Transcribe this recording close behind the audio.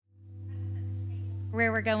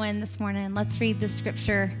where we're going this morning. Let's read the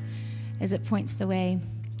scripture as it points the way,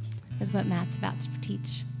 is what Matt's about to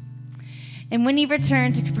teach. And when he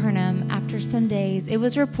returned to Capernaum after some days, it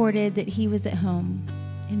was reported that he was at home.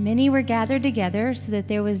 And many were gathered together so that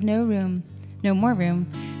there was no more room,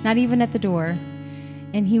 not even at the door.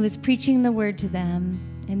 And he was preaching the word to them.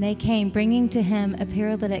 And they came, bringing to him a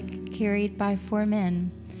paralytic carried by 4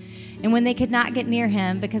 men. And when they could not get near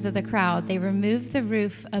him because of the crowd, they removed the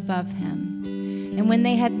roof above him. And when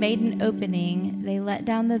they had made an opening, they let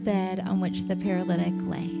down the bed on which the paralytic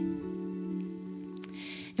lay.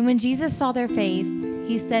 And when Jesus saw their faith,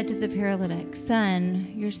 he said to the paralytic,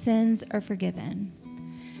 "Son, your sins are forgiven."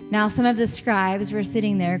 Now some of the scribes were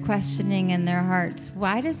sitting there questioning in their hearts,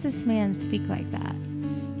 "Why does this man speak like that?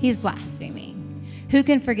 He's blaspheming. Who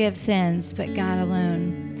can forgive sins but God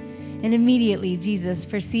alone?" And immediately Jesus,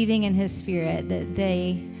 perceiving in his spirit that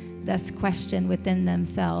they thus questioned within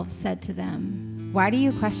themselves, said to them, "Why do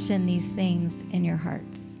you question these things in your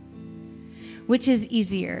hearts? Which is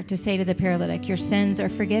easier, to say to the paralytic, 'Your sins are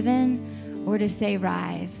forgiven,' or to say,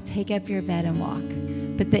 'Rise, take up your bed and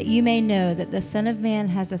walk'? But that you may know that the Son of Man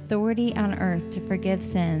has authority on earth to forgive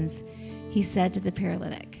sins," he said to the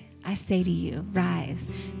paralytic, "I say to you, rise,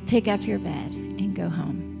 pick up your bed, and go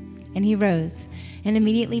home." And he rose and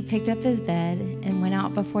immediately picked up his bed and went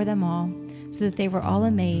out before them all, so that they were all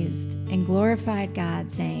amazed and glorified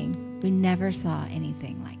God, saying, "We never saw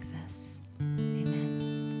anything like this." Amen.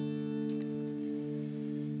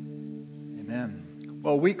 Amen.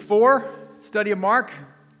 Well, week 4, study of Mark,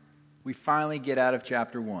 we finally get out of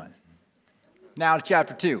chapter 1. Now to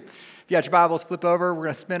chapter 2. If you got your Bibles, flip over. We're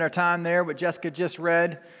going to spend our time there. What Jessica just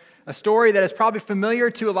read, a story that is probably familiar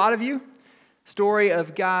to a lot of you. Story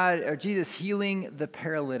of God or Jesus healing the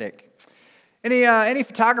paralytic. Any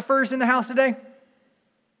photographers in the house today?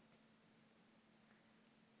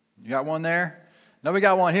 You got one there? No, we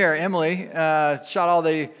got one here. Emily shot all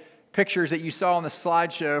the pictures that you saw on the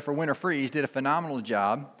slideshow for Winter Freeze. Did a phenomenal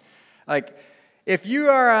job. Like, if you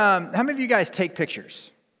are, how many of you guys take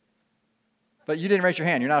pictures? But you didn't raise your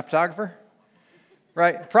hand. You're not a photographer,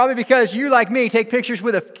 right? Probably because you, like me, take pictures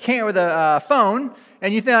with a phone.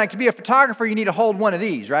 And you think, like, to be a photographer, you need to hold one of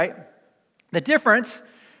these, right? The difference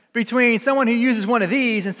between someone who uses one of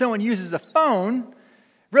these and someone who uses a phone,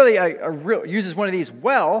 really uses one of these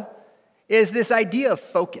well, is this idea of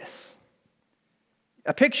focus.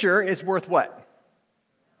 A picture is worth what?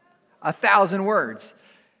 1,000 words.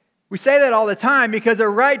 We say that all the time because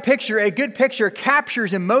a good picture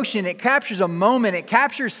captures emotion, it captures a moment, it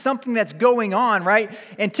captures something that's going on, right?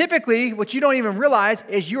 And typically, what you don't even realize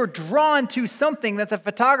is you're drawn to something that the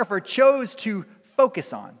photographer chose to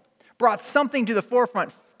focus on, brought something to the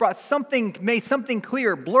forefront, made something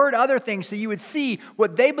clear, blurred other things so you would see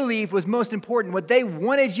what they believed was most important, what they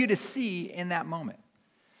wanted you to see in that moment.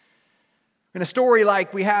 In a story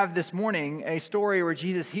like we have this morning, a story where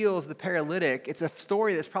Jesus heals the paralytic, it's a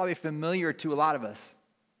story that's probably familiar to a lot of us.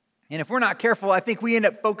 And if we're not careful, I think we end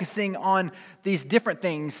up focusing on these different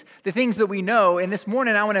things, the things that we know. And this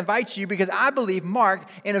morning, I want to invite you because I believe Mark,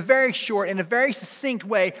 in a very short, in a very succinct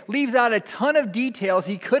way, leaves out a ton of details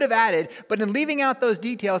he could have added. But in leaving out those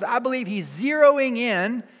details, I believe he's zeroing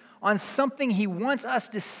in on something he wants us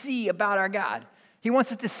to see about our God. He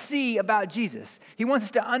wants us to see about Jesus. He wants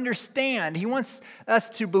us to understand. He wants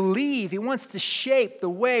us to believe. He wants to shape the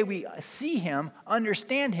way we see him,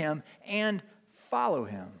 understand him, and follow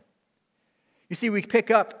him. You see, we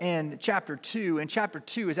pick up in chapter 2, and chapter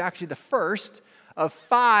 2 is actually the first of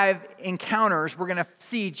 5 encounters we're going to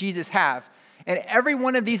see Jesus have. And every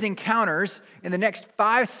one of these encounters in the next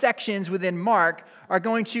 5 sections within Mark are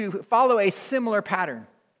going to follow a similar pattern.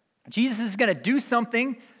 Jesus is going to do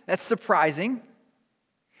something that's surprising.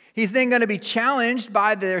 He's then going to be challenged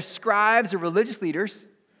by their scribes or religious leaders.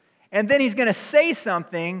 And then he's going to say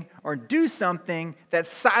something or do something that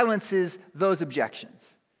silences those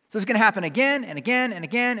objections. So it's going to happen again and again and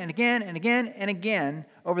again and again and again and again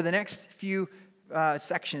over the next few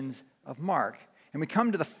sections of Mark. And we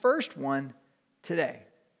come to the first one today.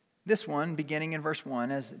 This one, beginning in verse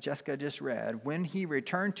 1, as Jessica just read, when he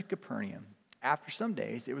returned to Capernaum, after some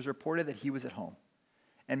days, it was reported that he was at home.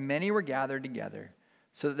 And many were gathered together,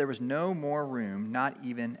 so that there was no more room, not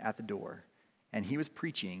even at the door. And he was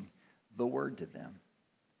preaching the word to them.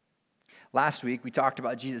 Last week, we talked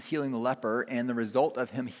about Jesus healing the leper and the result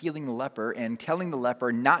of him healing the leper and telling the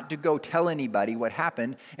leper not to go tell anybody what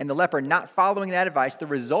happened, and the leper not following that advice. The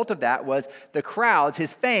result of that was the crowds,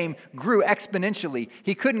 his fame grew exponentially.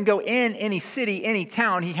 He couldn't go in any city, any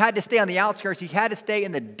town. He had to stay on the outskirts. He had to stay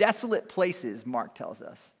in the desolate places, Mark tells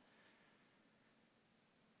us.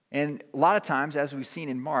 And a lot of times, as we've seen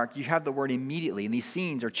in Mark, you have the word immediately, and these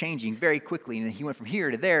scenes are changing very quickly. And he went from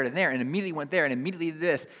here to there, and immediately went there, and immediately to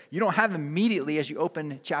this. You don't have immediately as you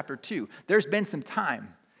open chapter 2. There's been some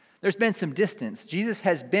time. There's been some distance. Jesus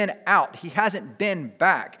has been out. He hasn't been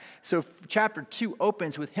back. So chapter 2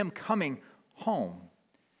 opens with him coming home.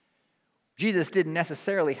 Jesus didn't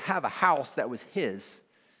necessarily have a house that was his.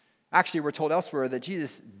 Actually, we're told elsewhere that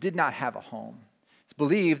Jesus did not have a home. It's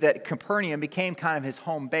believed that Capernaum became kind of his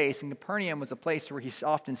home base, and Capernaum was a place where he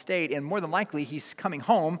often stayed, and more than likely, he's coming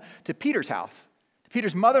home to Peter's house, to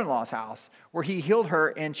Peter's mother-in-law's house, where he healed her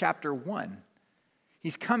in chapter 1.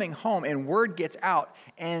 He's coming home, and word gets out,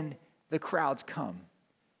 and the crowds come.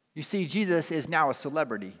 You see, Jesus is now a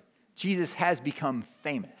celebrity. Jesus has become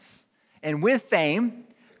famous. And with fame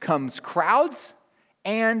comes crowds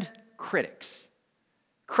and critics.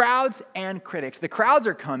 Crowds and critics. The crowds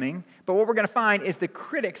are coming, but what we're going to find is the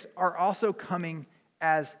critics are also coming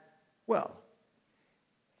as well.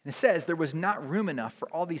 And it says there was not room enough for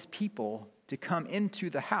all these people to come into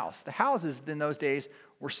the house. The houses in those days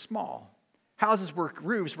were small.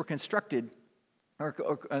 Roofs were constructed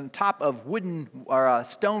on top of wooden or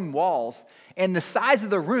stone walls, and the size of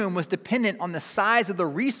the room was dependent on the size of the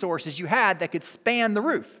resources you had that could span the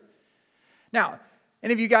roof. Now,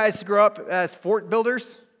 any of you guys grow up as fort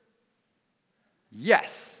builders?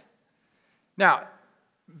 Yes. Now,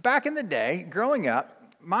 back in the day, growing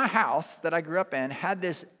up, my house that I grew up in had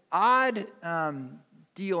this odd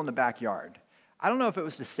deal in the backyard. I don't know if it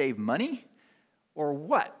was to save money or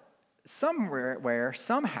what.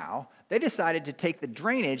 Somehow, they decided to take the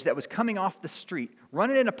drainage that was coming off the street, run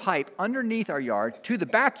it in a pipe underneath our yard to the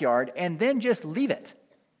backyard, and then just leave it.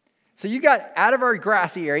 So you got out of our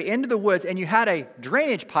grassy area into the woods, and you had a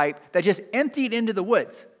drainage pipe that just emptied into the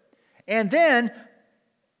woods. And then,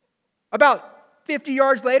 about 50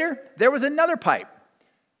 yards later, there was another pipe.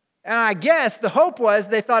 And I guess the hope was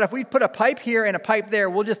they thought if we put a pipe here and a pipe there,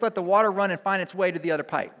 we'll just let the water run and find its way to the other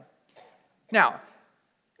pipe. Now,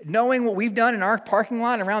 knowing what we've done in our parking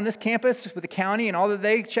lot around this campus with the county and all that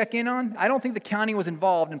they check in on, I don't think the county was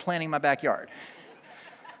involved in planning my backyard.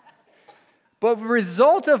 But the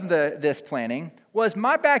result of this planning was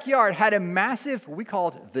my backyard had a massive, what we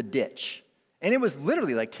called the ditch. And it was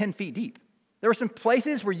literally like 10 feet deep. There were some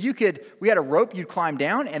places where we had a rope you'd climb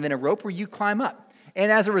down and then a rope where you'd climb up.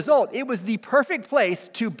 And as a result, it was the perfect place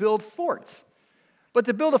to build forts. But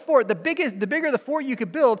to build a fort, the bigger the fort you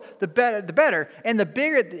could build, the better. And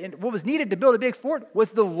what was needed to build a big fort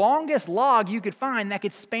was the longest log you could find that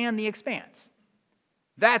could span the expanse.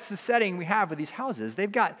 That's the setting we have with these houses.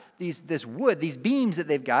 They've got this wood, these beams that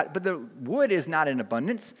they've got, but the wood is not in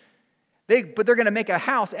abundance. But they're going to make a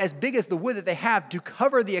house as big as the wood that they have to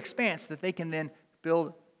cover the expanse that they can then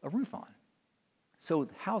build a roof on. So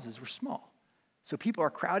the houses were small. So people are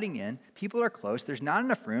crowding in, people are close, there's not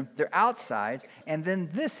enough room, they're outsides, and then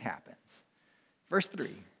this happens. Verse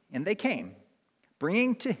 3, and they came,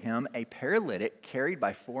 bringing to him a paralytic carried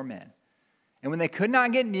by 4 men. And when they could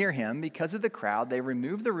not get near him because of the crowd, they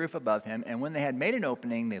removed the roof above him, and when they had made an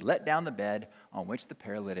opening, they let down the bed on which the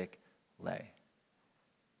paralytic lay.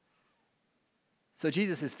 So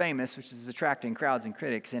Jesus is famous, which is attracting crowds and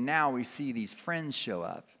critics, and now we see these friends show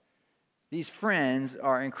up. These friends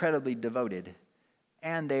are incredibly devoted,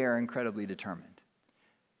 and they are incredibly determined.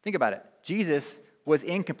 Think about it. Jesus was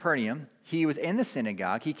in Capernaum. He was in the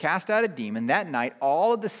synagogue. He cast out a demon. That night,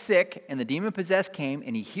 all of the sick and the demon-possessed came,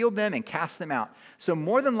 and he healed them and cast them out. So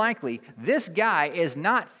more than likely, this guy is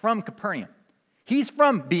not from Capernaum. He's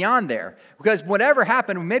from beyond there. Because whatever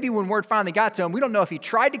happened, maybe when word finally got to him, we don't know if he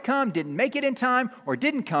tried to come, didn't make it in time, or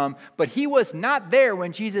didn't come, but he was not there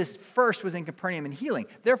when Jesus first was in Capernaum and healing.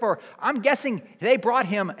 Therefore, I'm guessing they brought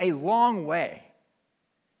him a long way.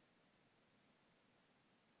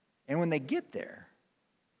 And when they get there,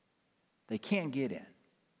 they can't get in.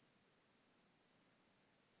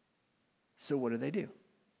 So what do?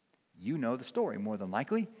 You know the story more than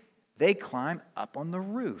likely. They climb up on the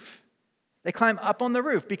roof. They climb up on the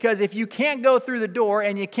roof because if you can't go through the door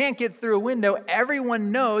and you can't get through a window,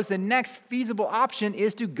 everyone knows the next feasible option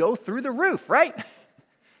is to go through the roof, right?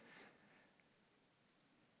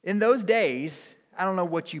 In those days, I don't know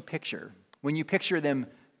what you picture when you picture them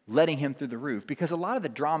letting him through the roof, because a lot of the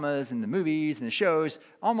dramas and the movies and the shows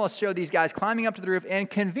almost show these guys climbing up to the roof, and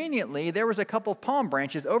conveniently there was a couple of palm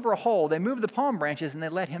branches over a hole. They moved the palm branches and they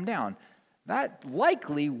let him down. That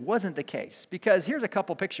likely wasn't the case, because here's a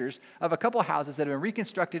couple pictures of a couple houses that have been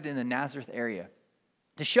reconstructed in the Nazareth area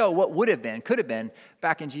to show what would have been, could have been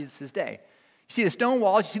back in Jesus' day. You see the stone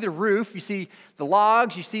walls, you see the roof, you see the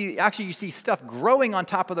logs, you see stuff growing on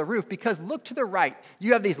top of the roof, because look to the right.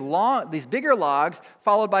 You have these bigger logs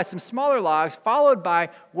followed by some smaller logs, followed by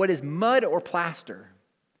what is mud or plaster.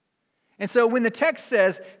 And so when the text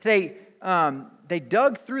says they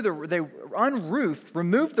dug through they unroofed,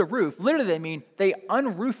 removed the roof, literally they mean they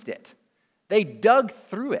unroofed it. They dug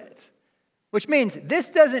through it. Which means this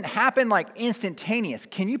doesn't happen like instantaneous.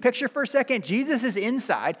 Can you picture for a second? Jesus is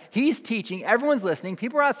inside. He's teaching. Everyone's listening.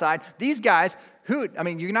 People are outside. These guys, you're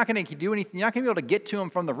not going to do anything. You're not going to be able to get to them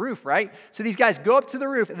from the roof, right? So these guys go up to the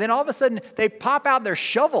roof, and then all of a sudden, they pop out their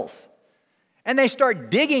shovels, and they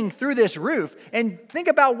start digging through this roof. And think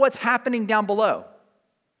about what's happening down below.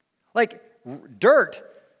 Like dirt,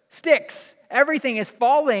 sticks, everything is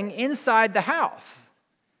falling inside the house.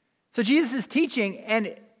 So Jesus is teaching,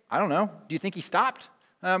 and I don't know. Do you think he stopped?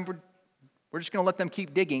 We're just going to let them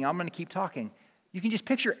keep digging. I'm going to keep talking. You can just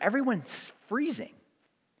picture everyone's freezing,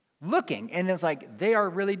 looking, and it's like, they are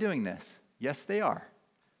really doing this. Yes, they are.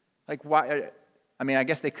 Like, why? I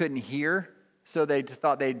guess they couldn't hear, so they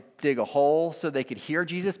thought they'd dig a hole so they could hear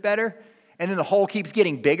Jesus better. And then the hole keeps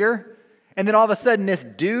getting bigger. And then all of a sudden, this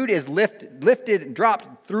dude is lifted and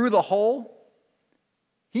dropped through the hole.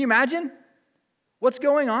 Can you imagine what's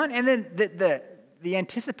going on? And then the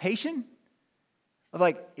anticipation of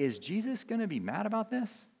like, is Jesus going to be mad about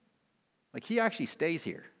this? Like, he actually stays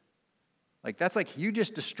here. Like, that's like you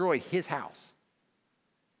just destroyed his house.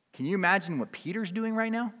 Can you imagine what Peter's doing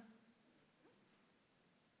right now?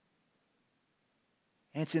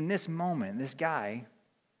 And it's in this moment, this guy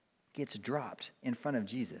gets dropped in front of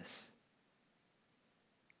Jesus.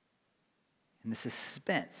 And the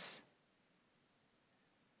suspense.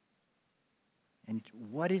 And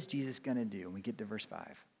what is Jesus going to do? And we get to verse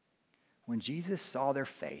 5. When Jesus saw their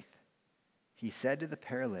faith, he said to the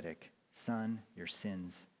paralytic, "Son, your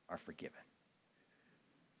sins are forgiven."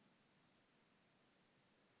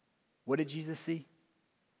 What did Jesus see?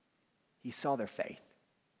 He saw their faith.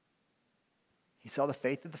 He saw the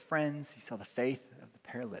faith of the friends. He saw the faith of the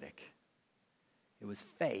paralytic. It was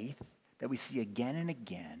faith that we see again and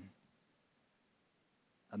again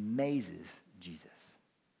amazes Jesus.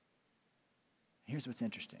 Here's what's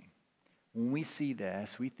interesting. When we see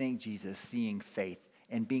this, we think Jesus seeing faith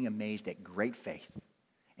and being amazed at great faith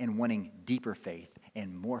and wanting deeper faith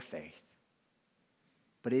and more faith.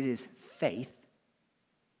 But it is faith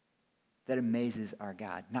that amazes our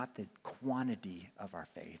God, not the quantity of our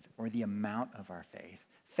faith or the amount of our faith.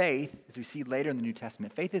 Faith, as we see later in the New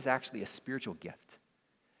Testament, faith is actually a spiritual gift,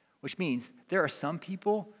 which means there are some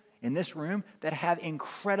people in this room that have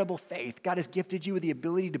incredible faith. God has gifted you with the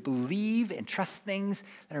ability to believe and trust things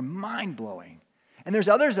that are mind-blowing. And there's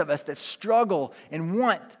others of us that struggle and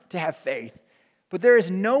want to have faith. But there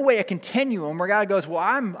is no way a continuum where God goes, well,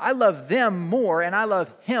 I love them more and I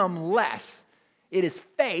love him less. It is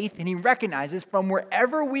faith, and he recognizes from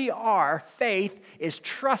wherever we are, faith is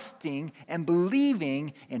trusting and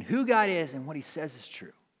believing in who God is and what he says is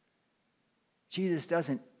true. Jesus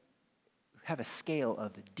doesn't have a scale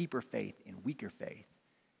of deeper faith and weaker faith.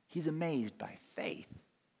 He's amazed by faith.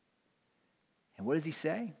 And what does he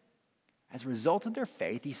say? As a result of their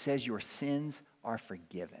faith, he says, your sins are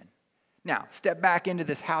forgiven. Now, step back into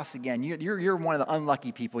this house again. You're one of the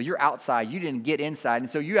unlucky people. You're outside. You didn't get inside.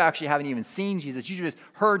 And so you actually haven't even seen Jesus. You just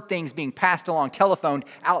heard things being passed along, telephoned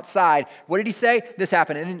outside. What did he say? This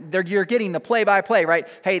happened. And you're getting the play-by-play, right?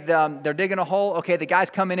 Hey, they're digging a hole. Okay, the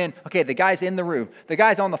guy's coming in. Okay, the guy's in the room. The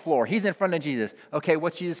guy's on the floor. He's in front of Jesus. Okay,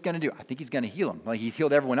 what's Jesus going to do? I think he's going to heal him. Like he's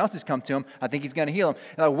healed everyone else who's come to him. I think he's going to heal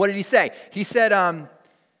him. What did he say? He said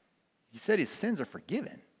his sins are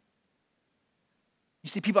forgiven. You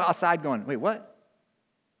see people outside going, wait, what?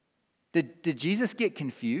 Did Jesus get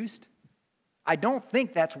confused? I don't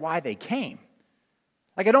think that's why they came.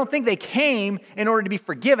 Like, I don't think they came in order to be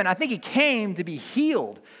forgiven. I think he came to be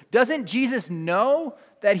healed. Doesn't Jesus know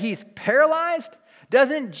that he's paralyzed?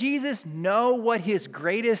 Doesn't Jesus know what his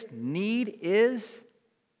greatest need is?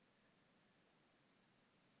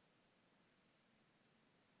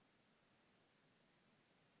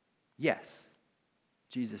 Yes.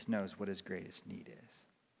 Jesus knows what his greatest need is.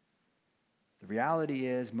 The reality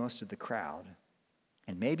is most of the crowd,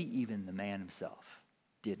 and maybe even the man himself,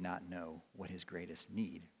 did not know what his greatest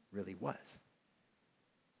need really was.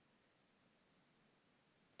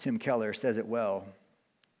 Tim Keller says it well.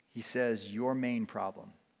 He says, your main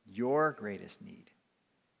problem, your greatest need,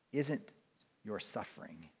 isn't your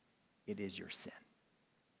suffering, it is your sin.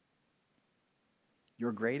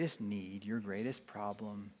 Your greatest need, your greatest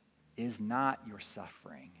problem is not your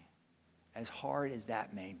suffering, as hard as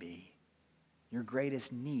that may be. Your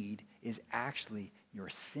greatest need is actually your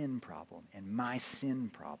sin problem and my sin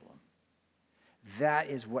problem. That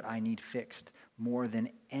is what I need fixed more than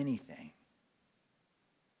anything.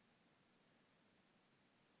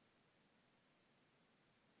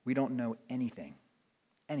 We don't know anything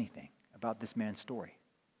about this man's story.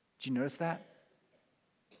 Did you notice that?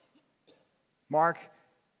 Mark,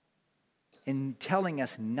 in telling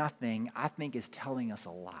us nothing, I think is telling us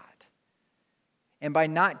a lot. And by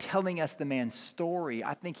not telling us the man's story,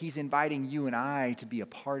 I think he's inviting you and I to be a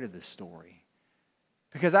part of the story.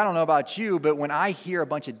 Because I don't know about you, but when I hear a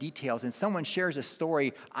bunch of details and someone shares a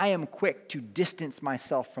story, I am quick to distance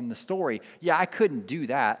myself from the story. Yeah, I couldn't do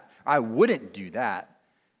that. I wouldn't do that.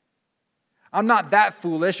 I'm not that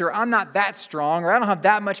foolish, or I'm not that strong, or I don't have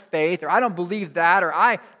that much faith, or I don't believe that, or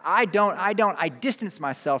I distance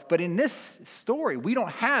myself. But in this story, we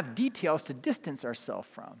don't have details to distance ourselves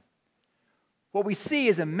from. What we see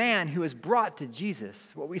is a man who is brought to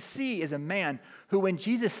Jesus. What we see is a man who, when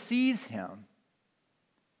Jesus sees him,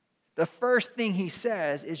 the first thing he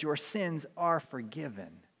says is, your sins are forgiven.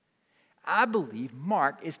 I believe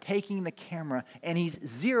Mark is taking the camera and he's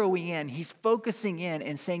zeroing in, he's focusing in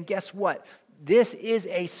and saying, guess what? This is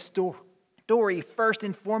a story first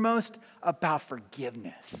and foremost about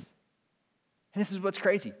forgiveness. And this is what's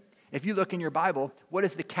crazy. If you look in your Bible, what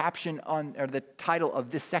is the caption on, or the title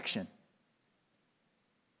of this section?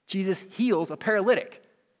 Jesus heals a paralytic,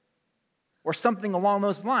 or something along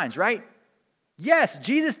those lines, right? Yes,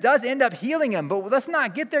 Jesus does end up healing him, but let's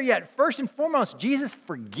not get there yet. First and foremost, Jesus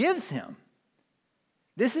forgives him.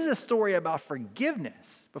 This is a story about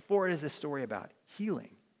forgiveness before it is a story about healing.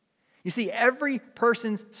 You see, every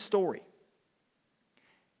person's story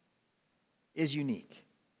is unique.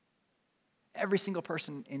 Every single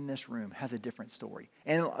person in this room has a different story.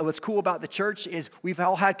 And what's cool about the church is we've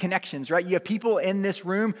all had connections, right? You have people in this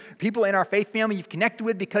room, people in our faith family you've connected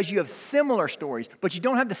with because you have similar stories, but you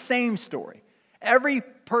don't have the same story. Every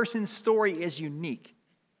person's story is unique,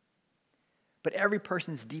 but every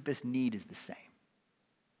person's deepest need is the same.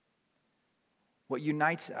 What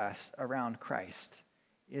unites us around Christ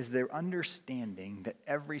is the understanding that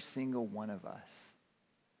every single one of us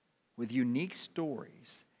with unique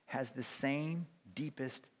stories has the same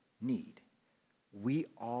deepest need. We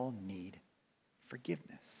all need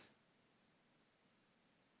forgiveness.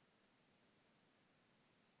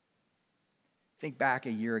 Think back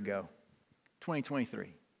a year ago,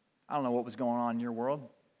 2023. I don't know what was going on in your world.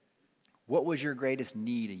 What was your greatest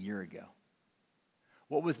need a year ago?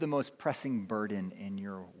 What was the most pressing burden in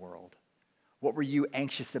your world? What were you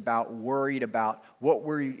anxious about, worried about? What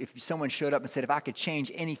were you, if someone showed up and said, if I could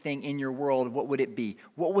change anything in your world, what would it be?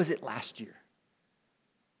 What was it last year?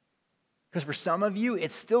 Because for some of you,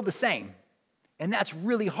 it's still the same. And that's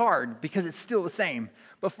really hard because it's still the same.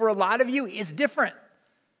 But for a lot of you, it's different.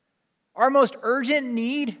 Our most urgent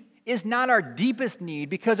need is not our deepest need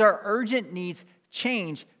because our urgent needs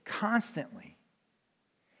change constantly.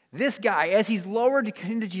 This guy, as he's lowered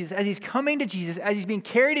into Jesus, as he's coming to Jesus, as he's being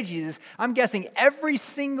carried to Jesus, I'm guessing every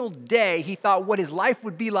single day he thought what his life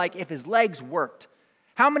would be like if his legs worked.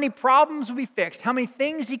 How many problems would be fixed? How many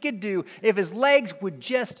things he could do if his legs would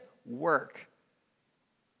just work?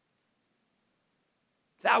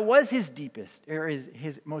 That was his deepest, or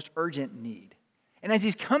his most urgent need. And as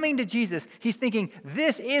he's coming to Jesus, he's thinking,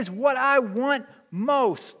 this is what I want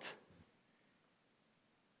most.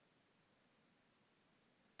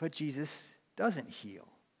 But Jesus doesn't heal.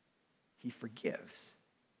 He forgives.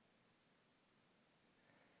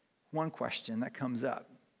 One question that comes up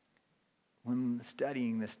when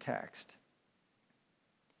studying this text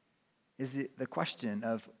is the question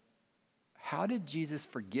of how did Jesus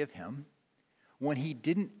forgive him when he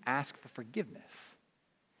didn't ask for forgiveness?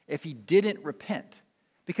 If he didn't repent?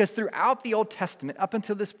 Because throughout the Old Testament, up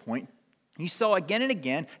until this point, you saw again and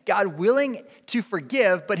again God willing to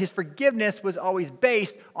forgive, but his forgiveness was always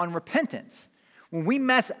based on repentance. When we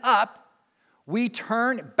mess up, we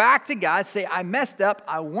turn back to God, say, I messed up,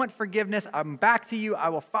 I want forgiveness, I'm back to you, I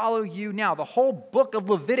will follow you now. The whole book of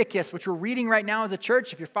Leviticus, which we're reading right now as a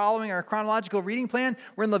church, if you're following our chronological reading plan,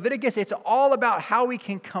 we're in Leviticus, it's all about how we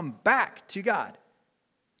can come back to God.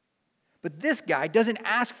 But this guy doesn't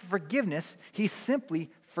ask for forgiveness, he's simply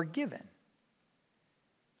forgiven.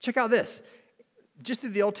 Check out this. Just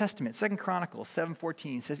through the Old Testament, 2 Chronicles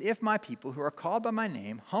 7:14 says, if my people who are called by my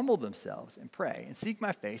name humble themselves and pray and seek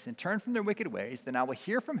my face and turn from their wicked ways, then I will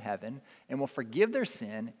hear from heaven and will forgive their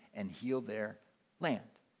sin and heal their land.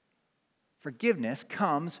 Forgiveness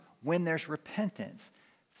comes when there's repentance.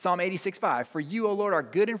 Psalm 86:5, for you, O Lord, are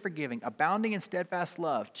good and forgiving, abounding in steadfast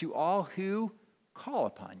love to all who call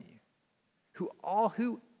upon you, all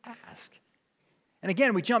who ask. And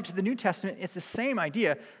again, we jump to the New Testament, it's the same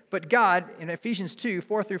idea. But God, in Ephesians 2,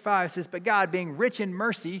 4-5, says, but God, being rich in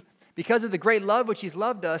mercy, because of the great love which he's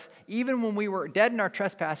loved us, even when we were dead in our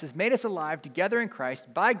trespasses, made us alive together in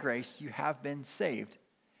Christ. By grace, you have been saved.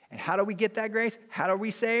 And how do we get that grace? How are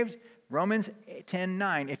we saved? Romans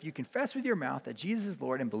 10:9, if you confess with your mouth that Jesus is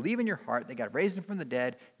Lord and believe in your heart that God raised him from the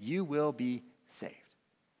dead, you will be saved.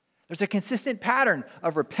 There's a consistent pattern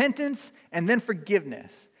of repentance and then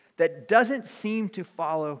forgiveness that doesn't seem to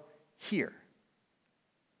follow here,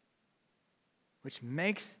 which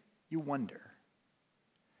makes you wonder.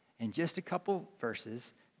 In just a couple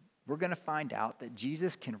verses, we're going to find out that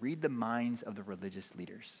Jesus can read the minds of the religious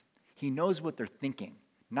leaders. He knows what they're thinking,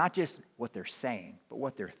 not just what they're saying, but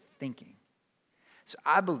what they're thinking. So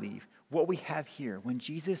I believe what we have here, when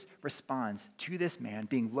Jesus responds to this man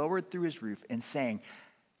being lowered through his roof and saying,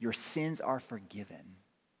 your sins are forgiven,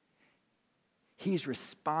 he's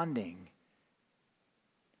responding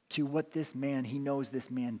to what this man, he knows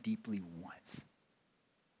this man deeply wants.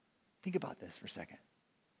 Think about this for a second.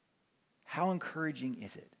 How encouraging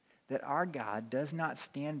is it that our God does not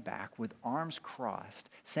stand back with arms crossed,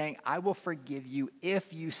 saying, I will forgive you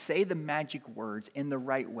if you say the magic words in the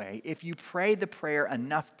right way, if you pray the prayer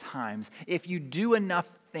enough times, if you do enough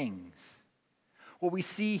things. What we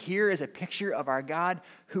see here is a picture of our God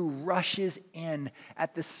who rushes in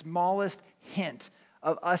at the smallest hint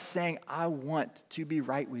of us saying, I want to be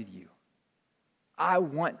right with you. I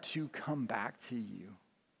want to come back to you.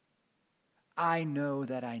 I know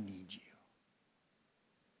that I need you.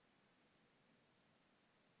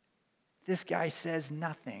 This guy says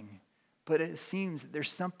nothing, but it seems that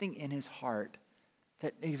there's something in his heart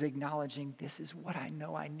that is acknowledging, this is what I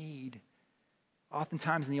know I need.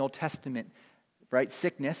 Oftentimes in the Old Testament, right,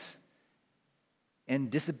 sickness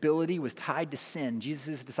and disability was tied to sin.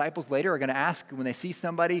 Jesus' disciples later are going to ask, when they see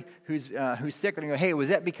somebody who's sick, they're going to go, hey, was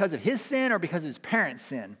that because of his sin or because of his parents'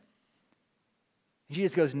 sin?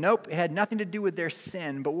 Jesus goes, nope, it had nothing to do with their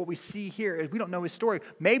sin. But what we see here is we don't know his story.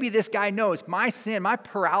 Maybe this guy knows my sin, my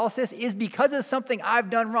paralysis is because of something I've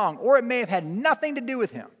done wrong, or it may have had nothing to do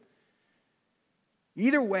with him.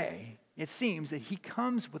 Either way, it seems that he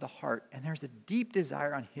comes with a heart, and there's a deep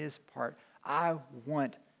desire on his part. I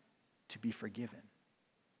want to be forgiven.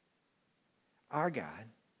 Our God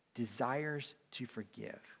desires to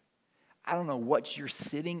forgive. I don't know what you're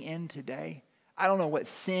sitting in today. I don't know what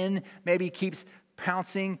sin maybe keeps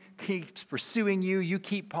pouncing, keeps pursuing you, you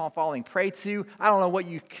keep falling prey to. I don't know what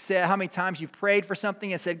you said, how many times you've prayed for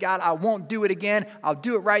something and said, God, I won't do it again. I'll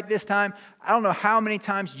do it right this time. I don't know how many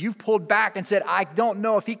times you've pulled back and said, I don't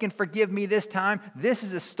know if he can forgive me this time. This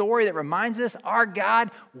is a story that reminds us our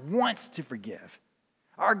God wants to forgive.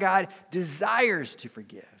 Our God desires to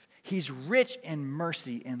forgive. He's rich in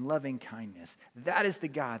mercy and loving kindness. That is the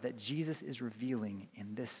God that Jesus is revealing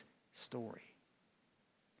in this story.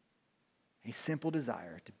 A simple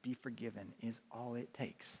desire to be forgiven is all it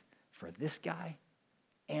takes for this guy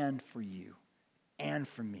and for you and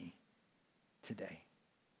for me today.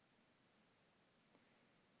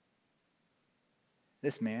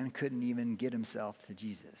 This man couldn't even get himself to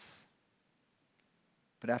Jesus.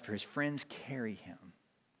 But after his friends carry him,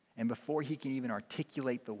 and before he can even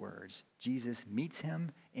articulate the words, Jesus meets him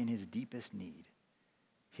in his deepest need,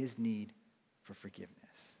 his need for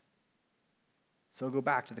forgiveness. So go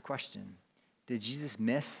back to the question. Did Jesus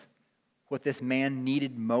miss what this man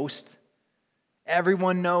needed most?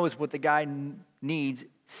 Everyone knows what the guy needs,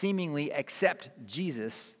 seemingly, except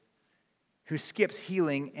Jesus, who skips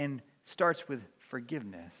healing and starts with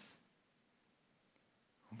forgiveness.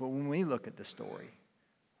 But when we look at the story,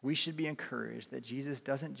 we should be encouraged that Jesus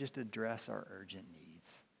doesn't just address our urgent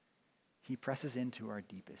needs. He presses into our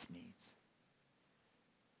deepest needs.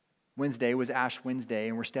 Wednesday was Ash Wednesday,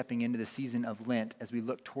 and we're stepping into the season of Lent as we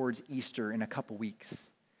look towards Easter in a couple weeks.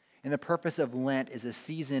 And the purpose of Lent is a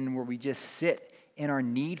season where we just sit in our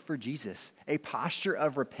need for Jesus, a posture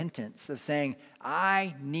of repentance, of saying,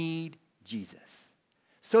 I need Jesus.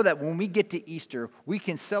 So that when we get to Easter, we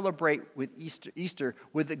can celebrate with Easter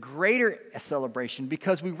with a greater celebration,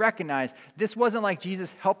 because we recognize this wasn't like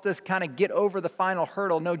Jesus helped us kind of get over the final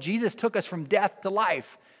hurdle. No, Jesus took us from death to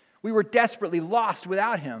life. We were desperately lost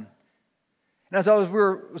without him. And as I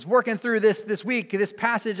was working through this week, this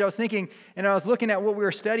passage, I was thinking, and I was looking at what we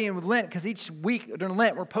were studying with Lent, because each week during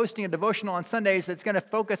Lent, we're posting a devotional on Sundays that's going to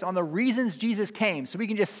focus on the reasons Jesus came. So we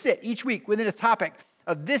can just sit each week within a topic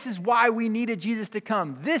of this is why we needed Jesus to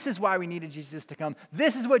come. This is why we needed Jesus to come.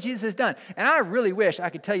 This is what Jesus has done. And I really wish I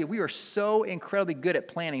could tell you we are so incredibly good at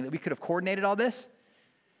planning that we could have coordinated all this.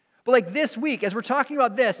 But like this week, as we're talking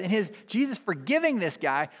about this and Jesus forgiving this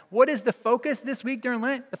guy, what is the focus this week during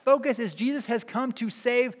Lent? The focus is Jesus has come to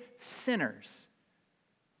save sinners.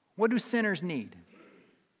 What do sinners need?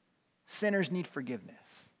 Sinners need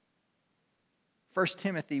forgiveness. 1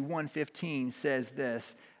 Timothy 1:15 says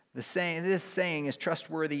this saying is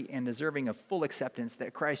trustworthy and deserving of full acceptance,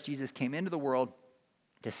 that Christ Jesus came into the world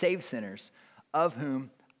to save sinners, of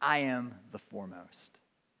whom I am the foremost.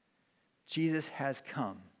 Jesus has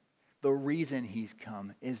come. The reason he's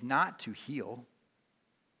come is not to heal,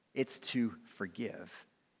 it's to forgive.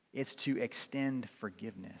 It's to extend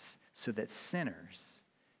forgiveness so that sinners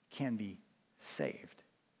can be saved.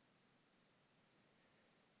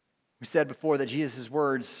 We said before that Jesus'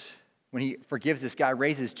 words, when he forgives this guy,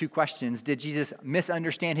 raises two questions. Did Jesus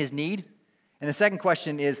misunderstand his need? And the second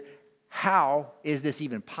question is, how is this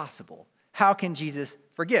even possible? How can Jesus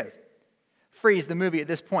forgive? Freeze the movie at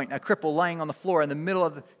this point. A cripple lying on the floor in the middle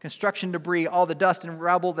of the construction debris, all the dust and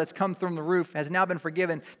rubble that's come from the roof has now been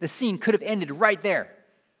forgiven. The scene could have ended right there,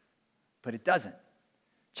 but it doesn't.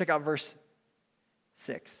 Check out verse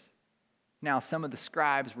 6. Now, some of the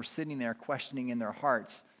scribes were sitting there questioning in their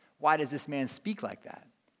hearts, why does this man speak like that?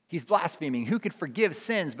 He's blaspheming. Who could forgive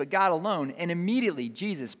sins but God alone? And immediately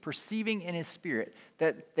Jesus, perceiving in his spirit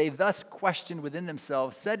that they thus questioned within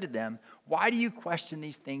themselves, said to them, why do you question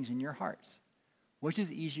these things in your hearts? Which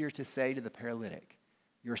is easier to say to the paralytic,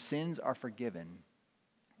 your sins are forgiven,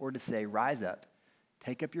 or to say, rise up,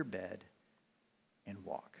 take up your bed, and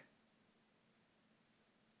walk?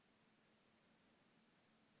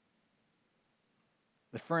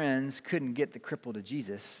 The friends couldn't get the cripple to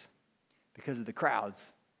Jesus because of the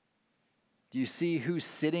crowds. Do you see who's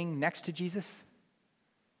sitting next to Jesus?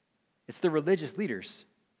 It's the religious leaders.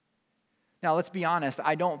 Now, let's be honest.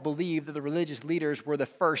 I don't believe that the religious leaders were the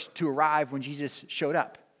first to arrive when Jesus showed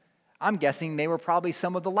up. I'm guessing they were probably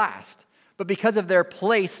some of the last. But because of their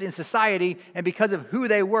place in society and because of who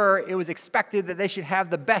they were, it was expected that they should have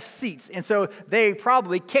the best seats. And so they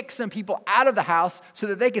probably kicked some people out of the house so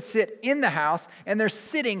that they could sit in the house, and they're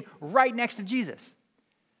sitting right next to Jesus.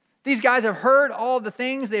 These guys have heard all the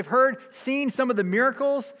things, they've seen some of the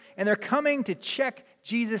miracles, and they're coming to check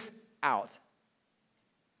Jesus out.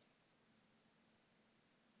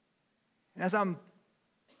 And as I'm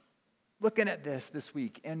looking at this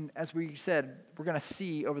week, and as we said, we're going to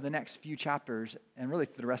see over the next few chapters, and really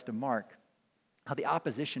through the rest of Mark, how the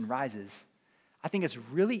opposition rises. I think it's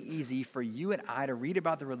really easy for you and I to read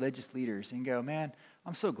about the religious leaders and go, man,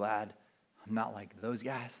 I'm so glad I'm not like those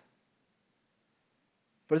guys.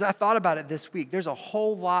 But as I thought about it this week, there's a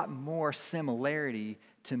whole lot more similarity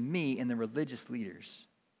to me and the religious leaders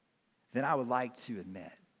than I would like to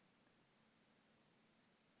admit.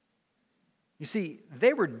 You see,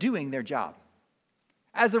 they were doing their job.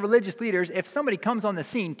 As the religious leaders, if somebody comes on the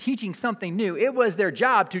scene teaching something new, it was their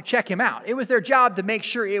job to check him out. It was their job to make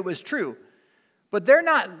sure it was true. But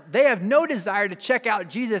they have no desire to check out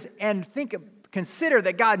Jesus and consider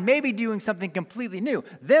that God may be doing something completely new.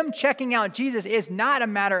 Them checking out Jesus is not a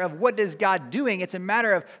matter of what is God doing. It's a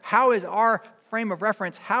matter of how is our frame of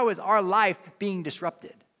reference, how is our life being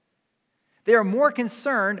disrupted. They are more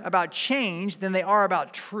concerned about change than they are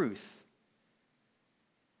about truth.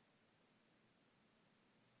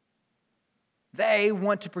 They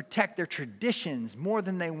want to protect their traditions more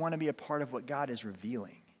than they want to be a part of what God is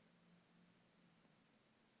revealing.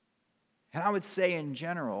 And I would say in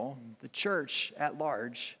general, the church at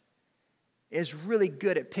large is really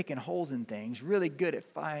good at picking holes in things, really good at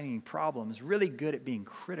finding problems, really good at being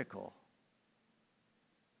critical.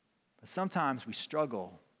 But sometimes we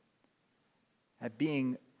struggle at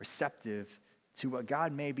being receptive to what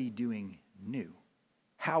God may be doing new,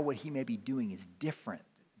 how what he may be doing is different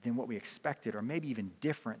than what we expected, or maybe even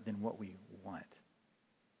different than what we want.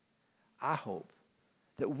 I hope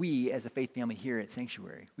that we as a faith family here at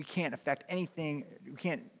Sanctuary, we can't affect anything, we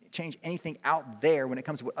can't change anything out there when it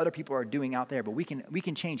comes to what other people are doing out there, but we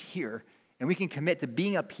can change here, and we can commit to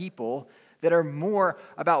being a people that are more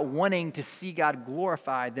about wanting to see God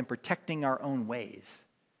glorified than protecting our own ways.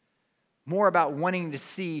 More about wanting to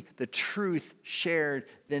see the truth shared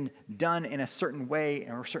than done in a certain way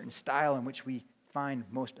or a certain style in which we find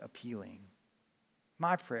most appealing.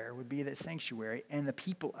 My prayer would be that Sanctuary and the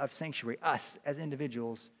people of Sanctuary, us as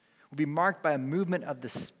individuals, will be marked by a movement of the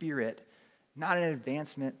Spirit, not an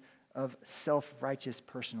advancement of self-righteous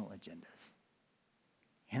personal agendas.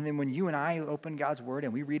 And then when you and I open God's Word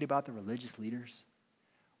and we read about the religious leaders,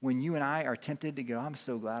 when you and I are tempted to go, I'm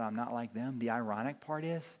so glad I'm not like them, the ironic part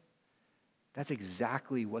is, that's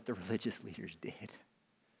exactly what the religious leaders did.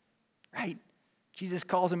 Right? Jesus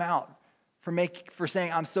calls them out for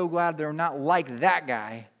saying, I'm so glad they're not like that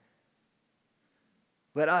guy.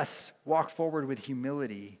 Let us walk forward with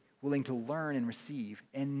humility, willing to learn and receive,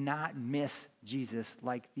 and not miss Jesus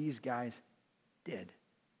like these guys did.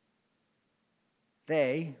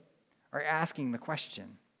 They are asking the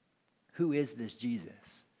question, who is this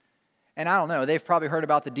Jesus? And I don't know, they've probably heard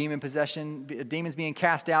about the demon possession, demons being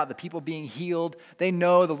cast out, the people being healed. They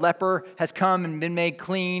know the leper has come and been made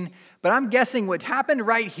clean. But I'm guessing what happened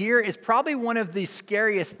right here is probably one of the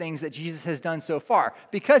scariest things that Jesus has done so far.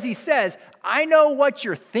 Because he says, I know what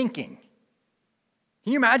you're thinking.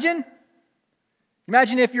 Can you imagine?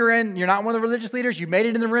 Imagine if you're not one of the religious leaders, you made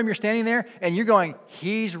it in the room, you're standing there, and you're going,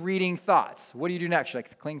 he's reading thoughts. What do you do next? You're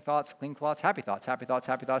like, clean thoughts, happy thoughts, happy thoughts,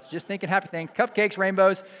 happy thoughts, just thinking happy things, cupcakes,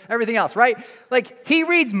 rainbows, everything else, right? Like, he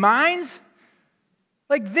reads minds.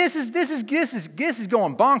 Like, this is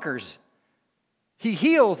going bonkers. He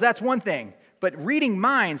heals, that's one thing. But reading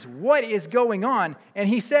minds, what is going on? And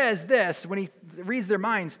he says this, when he reads their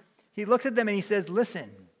minds, he looks at them and he says, listen,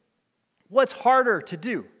 what's harder to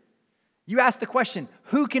do? You ask the question,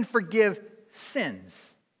 who can forgive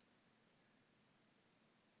sins?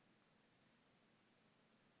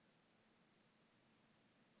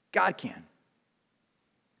 God can.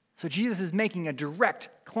 So Jesus is making a direct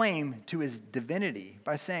claim to his divinity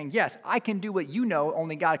by saying, yes, I can do what you know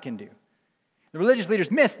only God can do. The religious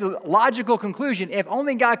leaders missed the logical conclusion, if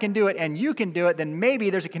only God can do it and you can do it, then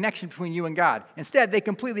maybe there's a connection between you and God. Instead, they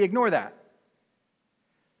completely ignore that.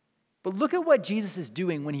 But look at what Jesus is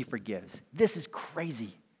doing when he forgives. This is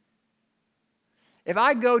crazy. If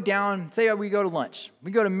I go down, say we go to lunch. We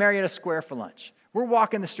go to Marietta Square for lunch. We're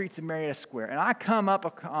walking the streets of Marietta Square, and I come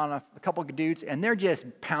up on a couple of dudes, and they're just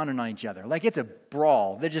pounding on each other. Like it's a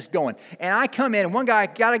brawl. They're just going. And I come in, and one guy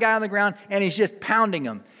got a guy on the ground, and he's just pounding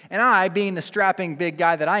him. And I, being the strapping big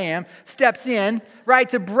guy that I am, steps in, right,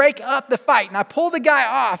 to break up the fight. And I pull the guy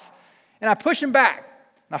off, and I push him back.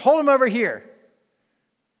 And I hold him over here.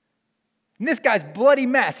 And this guy's bloody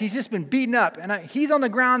mess. He's just been beaten up. And he's on the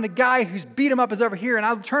ground. The guy who's beat him up is over here. And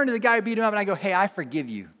I'll turn to the guy who beat him up and I go, hey, I forgive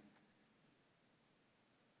you.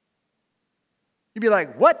 You'd be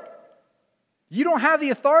like, what? You don't have the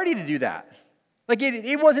authority to do that. Like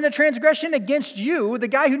it wasn't a transgression against you. The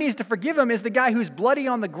guy who needs to forgive him is the guy who's bloody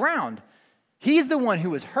on the ground. He's the one who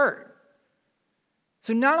was hurt.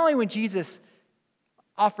 So not only when Jesus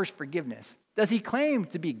offers forgiveness, does he claim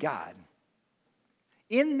to be God?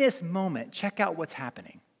 In this moment, check out what's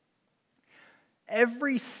happening.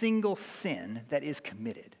 Every single sin that is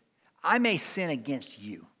committed, I may sin against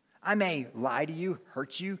you. I may lie to you,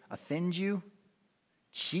 hurt you, offend you,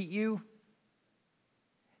 cheat you.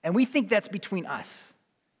 And we think that's between us.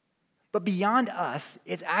 But beyond us,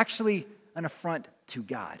 it's actually an affront to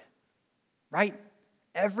God, right?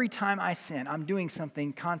 Every time I sin, I'm doing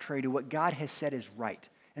something contrary to what God has said is right.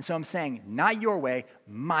 And so I'm saying, not your way,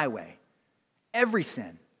 my way. Every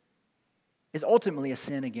sin is ultimately a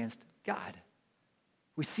sin against God.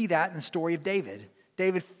 We see that in the story of David.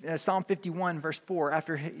 David, Psalm 51, verse 4,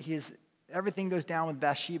 after everything goes down with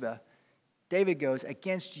Bathsheba, David goes,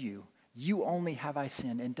 against you, you only have I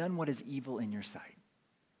sinned and done what is evil in your sight.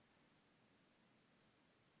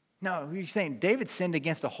 No, you're saying David sinned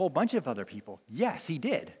against a whole bunch of other people. Yes, he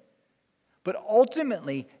did. But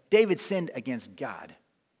ultimately, David sinned against God.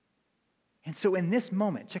 And so in this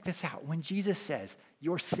moment, check this out. When Jesus says,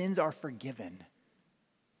 your sins are forgiven,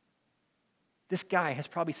 this guy has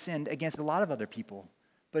probably sinned against a lot of other people.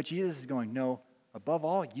 But Jesus is going, no, above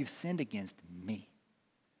all, you've sinned against me.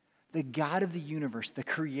 The God of the universe, the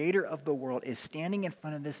creator of the world, is standing in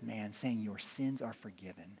front of this man saying, your sins are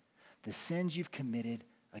forgiven. The sins you've committed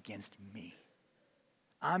against me.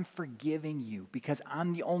 I'm forgiving you because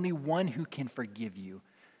I'm the only one who can forgive you.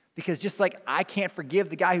 Because just like I can't forgive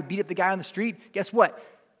the guy who beat up the guy on the street, guess what?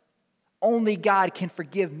 Only God can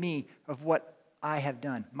forgive me of what I have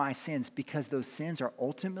done, my sins, because those sins are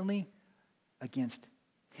ultimately against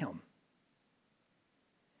him.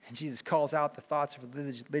 And Jesus calls out the thoughts of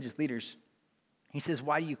religious leaders. He says,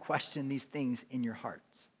 why do you question these things in your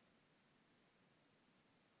hearts?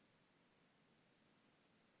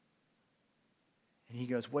 And he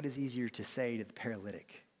goes, what is easier to say to the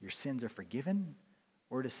paralytic? Your sins are forgiven?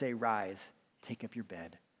 Or to say, rise, take up your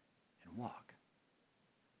bed, and walk.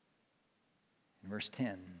 In verse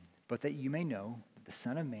 10, but that you may know that the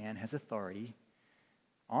Son of Man has authority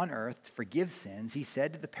on earth to forgive sins, he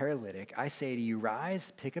said to the paralytic, I say to you,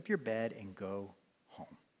 rise, pick up your bed, and go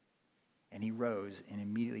home. And he rose and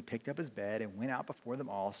immediately picked up his bed and went out before them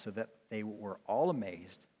all, so that they were all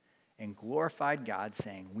amazed and glorified God,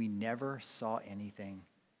 saying, we never saw anything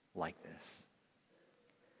like this.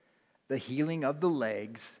 The healing of the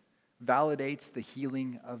legs validates the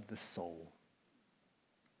healing of the soul.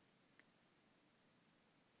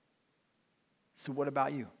 So what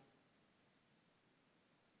about you?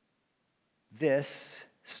 This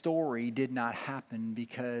story did not happen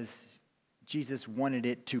because Jesus wanted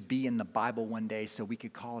it to be in the Bible one day so we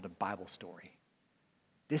could call it a Bible story.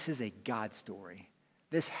 This is a God story.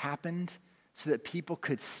 This happened so that people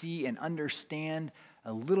could see and understand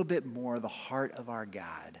a little bit more the heart of our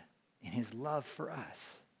God and his love for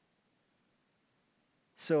us.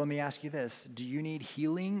 So let me ask you this. Do you need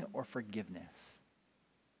healing or forgiveness?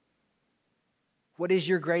 What is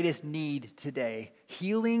your greatest need today?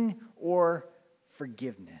 Healing or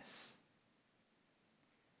forgiveness?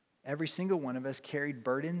 Every single one of us carried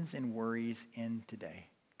burdens and worries in today.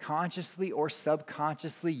 Consciously or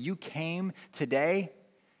subconsciously, you came today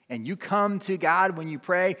and you come to God when you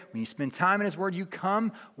pray, when you spend time in his word, you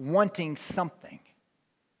come wanting something.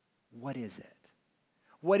 What is it?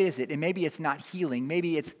 What is it? And maybe it's not healing.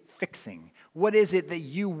 Maybe it's fixing. What is it that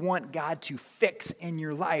you want God to fix in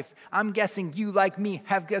your life? I'm guessing you, like me,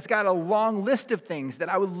 have got a long list of things that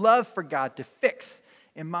I would love for God to fix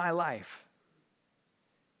in my life.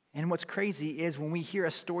 And what's crazy is when we hear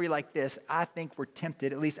a story like this, I think we're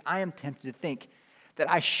tempted, at least I am tempted to think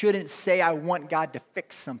that I shouldn't say I want God to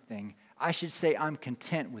fix something. I should say I'm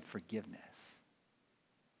content with forgiveness.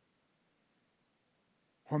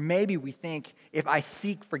 Or maybe we think if I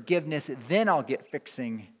seek forgiveness, then I'll get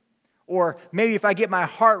fixing. Or maybe if I get my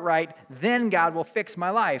heart right, then God will fix my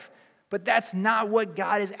life. But that's not what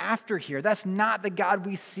God is after here. That's not the God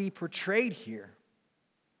we see portrayed here.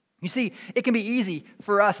 You see, it can be easy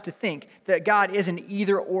for us to think that God is an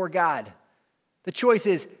either-or God. The choice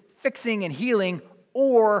is fixing and healing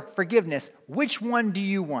or forgiveness. Which one do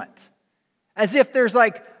you want? As if there's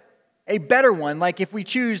like a better one, like if we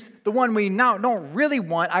choose the one we now don't really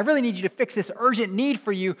want, I really need you to fix this urgent need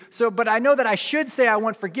for you. But I know that I should say I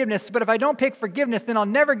want forgiveness, but if I don't pick forgiveness, then I'll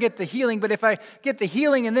never get the healing. But if I get the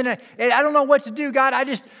healing and then I don't know what to do, God,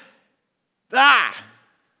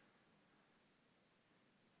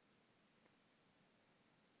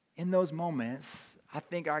 In those moments, I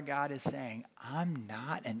think our God is saying, I'm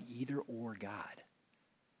not an either-or God.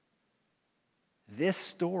 This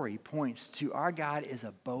story points to our God is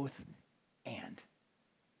a both and.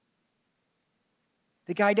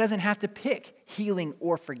 The guy doesn't have to pick healing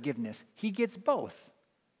or forgiveness. He gets both.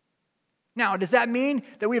 Now, does that mean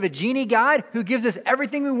that we have a genie God who gives us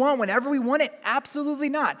everything we want whenever we want it? Absolutely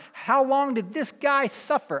not. How long did this guy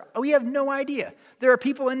suffer? We have no idea. There are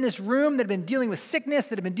people in this room that have been dealing with sickness,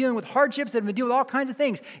 that have been dealing with hardships, that have been dealing with all kinds of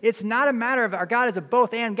things. It's not a matter of our God is a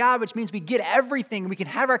both and God, which means we get everything. We can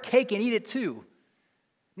have our cake and eat it too.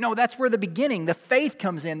 No, that's where the beginning, the faith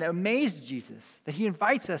comes in that amazed Jesus, that he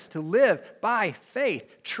invites us to live by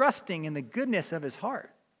faith, trusting in the goodness of his heart.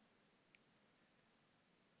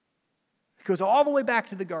 It goes all the way back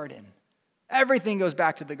to the garden. Everything goes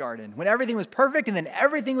back to the garden. When everything was perfect and then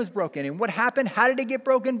everything was broken. And what happened? How did it get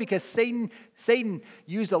broken? Because Satan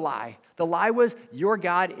used a lie. The lie was your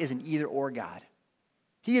God is an either-or God.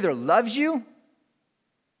 He either loves you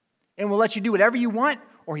and will let you do whatever you want,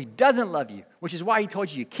 or he doesn't love you, which is why he told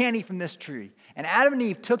you can't eat from this tree. And Adam and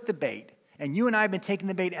Eve took the bait, and you and I have been taking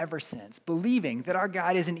the bait ever since, believing that our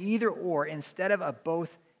God is an either-or instead of a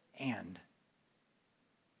both and.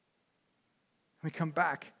 We come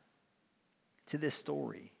back to this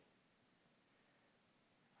story.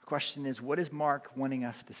 The question is, what is Mark wanting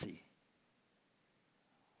us to see?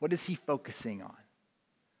 What is he focusing on?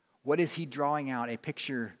 What is he drawing out? A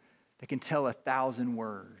picture that can tell 1,000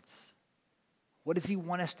 words. What does he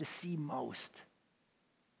want us to see most?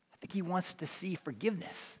 I think he wants us to see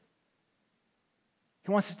forgiveness.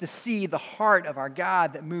 He wants us to see the heart of our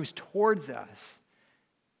God that moves towards us,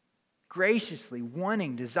 graciously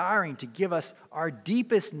wanting, desiring to give us our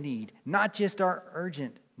deepest need, not just our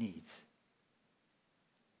urgent needs.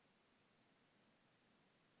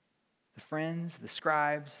 The friends, the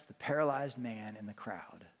scribes, the paralyzed man in the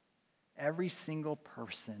crowd, every single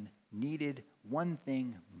person needed one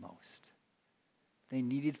thing most. They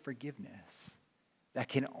needed forgiveness that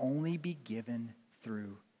can only be given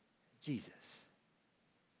through Jesus.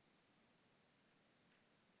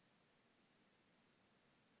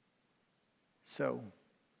 So,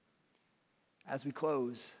 as we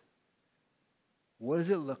close, what does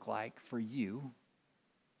it look like for you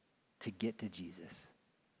to get to Jesus?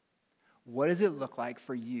 What does it look like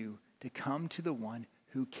for you to come to the one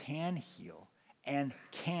who can heal and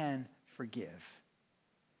can forgive?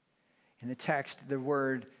 In the text, the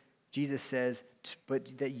word, Jesus says,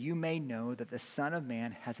 but that you may know that the Son of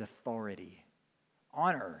Man has authority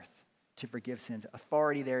on earth to forgive sins.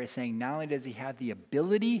 Authority there is saying not only does he have the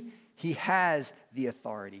ability, he has the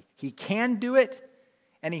authority. He can do it,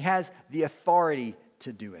 and he has the authority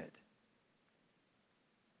to do it.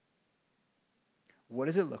 what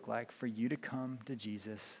does it look like for you to come to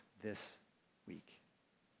Jesus this week?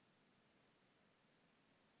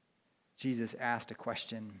 Jesus asked a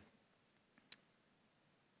question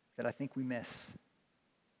that I think we miss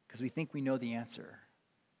because we think we know the answer.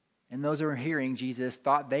 And those who are hearing Jesus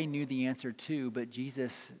thought they knew the answer too, but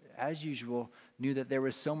Jesus, as usual, knew that there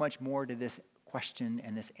was so much more to this question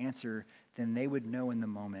and this answer than they would know in the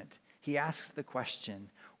moment. He asks the question,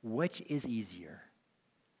 which is easier,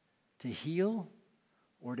 to heal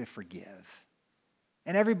or to forgive?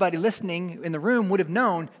 And everybody listening in the room would have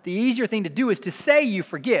known the easier thing to do is to say you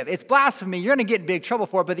forgive. It's blasphemy. You're going to get in big trouble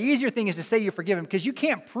for it, but the easier thing is to say you forgive him because you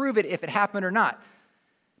can't prove it if it happened or not.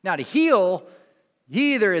 Now, to heal,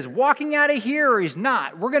 he either is walking out of here or he's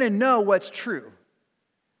not. We're going to know what's true.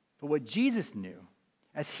 But what Jesus knew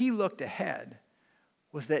as he looked ahead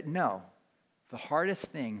was that no, the hardest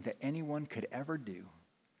thing that anyone could ever do,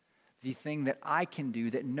 the thing that I can do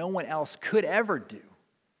that no one else could ever do,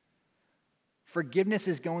 forgiveness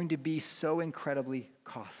is going to be so incredibly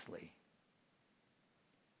costly.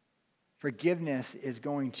 Forgiveness is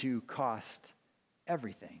going to cost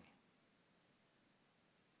everything.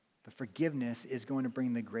 But forgiveness is going to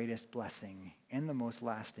bring the greatest blessing and the most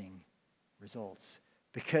lasting results.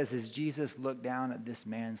 Because as Jesus looked down at this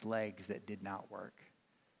man's legs that did not work,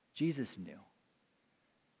 Jesus knew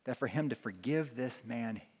that for him to forgive this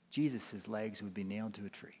man, Jesus' legs would be nailed to a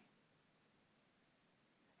tree.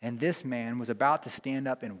 And this man was about to stand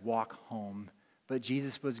up and walk home, but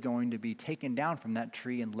Jesus was going to be taken down from that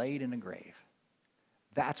tree and laid in a grave.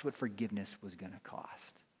 That's what forgiveness was going to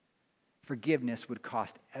cost. Forgiveness would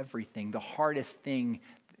cost everything. The hardest thing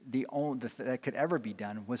that could ever be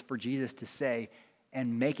done was for Jesus to say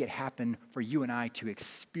and make it happen for you and I to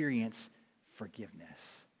experience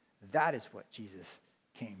forgiveness. That is what Jesus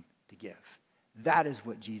came to give. That is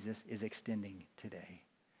what Jesus is extending today.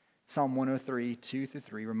 Psalm 103,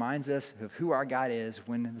 2-3 reminds us of who our God is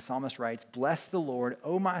when the psalmist writes, "Bless the Lord,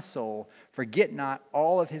 O my soul, forget not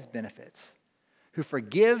all of his benefits, who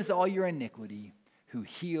forgives all your iniquity, who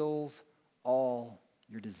heals all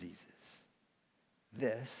your diseases."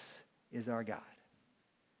 This is our God,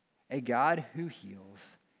 a God who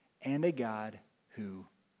heals and a God who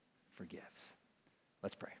forgives.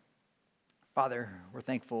 Let's pray. Father, we're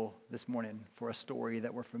thankful this morning for a story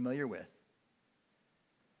that we're familiar with.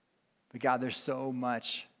 But God, there's so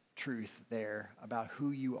much truth there about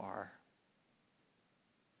who you are.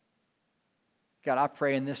 God, I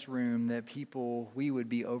pray in this room that we would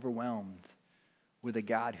be overwhelmed with a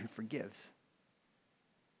God who forgives.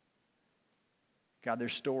 God,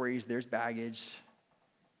 there's stories, there's baggage.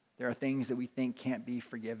 There are things that we think can't be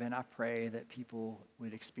forgiven. I pray that people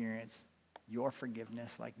would experience your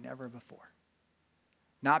forgiveness like never before.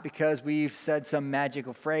 Not because we've said some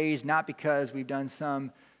magical phrase, not because we've done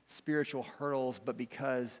some spiritual hurdles, but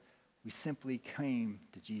because we simply came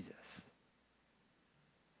to Jesus.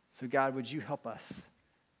 So God, would you help us?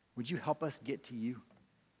 Would you help us get to you?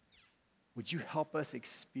 Would you help us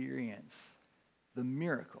experience the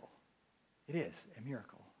miracle? It is a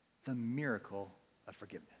miracle. The miracle of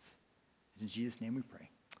forgiveness. It's in Jesus' name we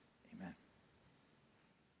pray.